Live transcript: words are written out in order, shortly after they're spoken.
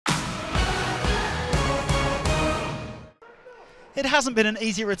It hasn't been an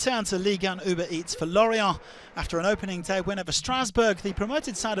easy return to Ligue 1 Uber Eats for Lorient. After an opening day win over Strasbourg, the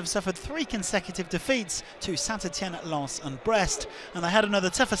promoted side have suffered 3 consecutive defeats to Saint-Etienne, Lens and Brest, and they had another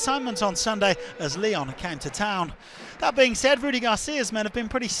tough assignment on Sunday as Lyon came to town. That being said, Rudy Garcia's men have been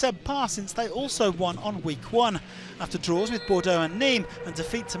pretty subpar since they also won on week 1. After draws with Bordeaux and Nîmes and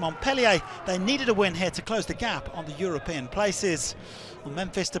defeat to Montpellier, they needed a win here to close the gap on the European places. Well,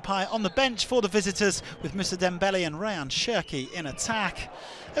 Memphis Depay on the bench for the visitors with Moussa Dembele and Ryan Cherki in attack.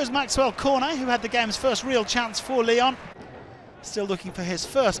 It was Maxwel Cornet who had the game's first real chance for Lyon. Still looking for his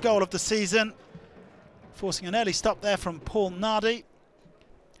first goal of the season, forcing an early stop there from Paul Nardi.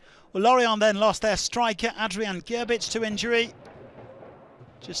 Well, Lorient then lost their striker Adrian GRBIC to injury,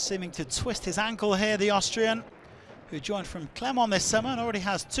 just seeming to twist his ankle here, the Austrian, who joined from Clermont this summer and already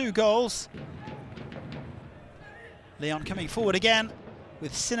has 2 goals. Lyon coming forward again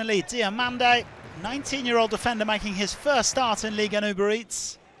with Sinali Diamande, 19-year-old defender making his first start in Ligue 1 Uber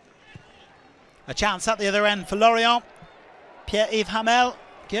Eats. A chance at the other end for Lorient. Pierre-Yves Hamel,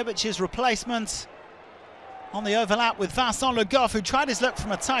 GRBIC's replacement, on the overlap with Vincent Le Goff, who tried his luck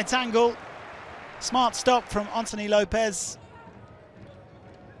from a tight angle. Smart stop from Anthony Lopez.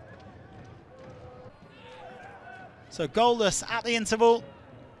 So goalless at the interval.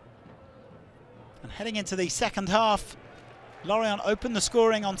 And heading into the second half, Lorient opened the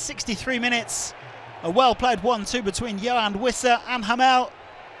scoring on 63 minutes. A well-played 1-2 between Yoane, WISSA and Hamel.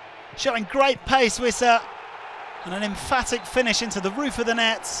 Showing great pace, WISSA, and an emphatic finish into the roof of the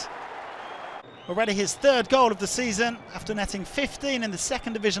net. Already his 3rd goal of the season after netting 15 in the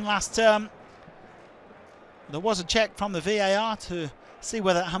 2nd division last term. There was a check from the VAR to see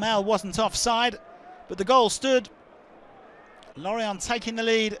whether Hamel wasn't offside, but the goal stood. Lorient taking the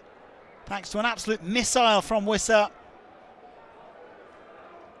lead thanks to an absolute missile from WISSA.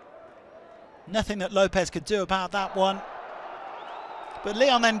 Nothing that Lopez could do about that one. But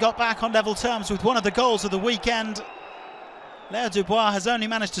Lyon then got back on level terms with one of the goals of the weekend. Léo Dubois has only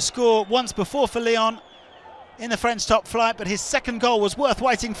managed to score once before for Lyon in the French top flight, but his 2nd goal was worth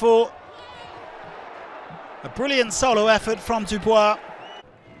waiting for. A brilliant solo effort from Dubois.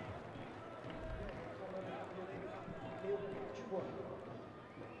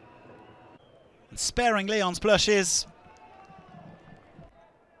 And sparing Lyon's blushes.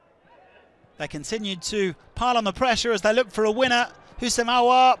 They continued to pile on the pressure as they looked for a winner. Houssem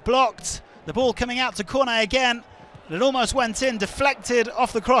Aouar blocked. The ball coming out to Cornet again. It almost went in, deflected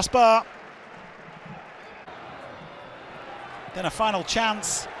off the crossbar. Then a final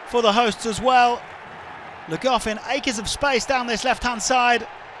chance for the hosts as well. Le Goff in acres of space down this left-hand side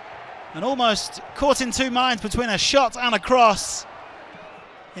and almost caught in 2 minds between a shot and a cross.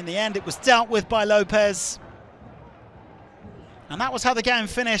 In the end, it was dealt with by Lopez. And that was how the game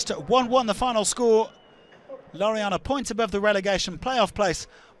finished. 1-1 the final score. Lorient a point above the relegation playoff place,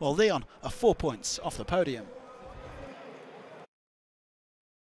 while Lyon are 4 points off the podium.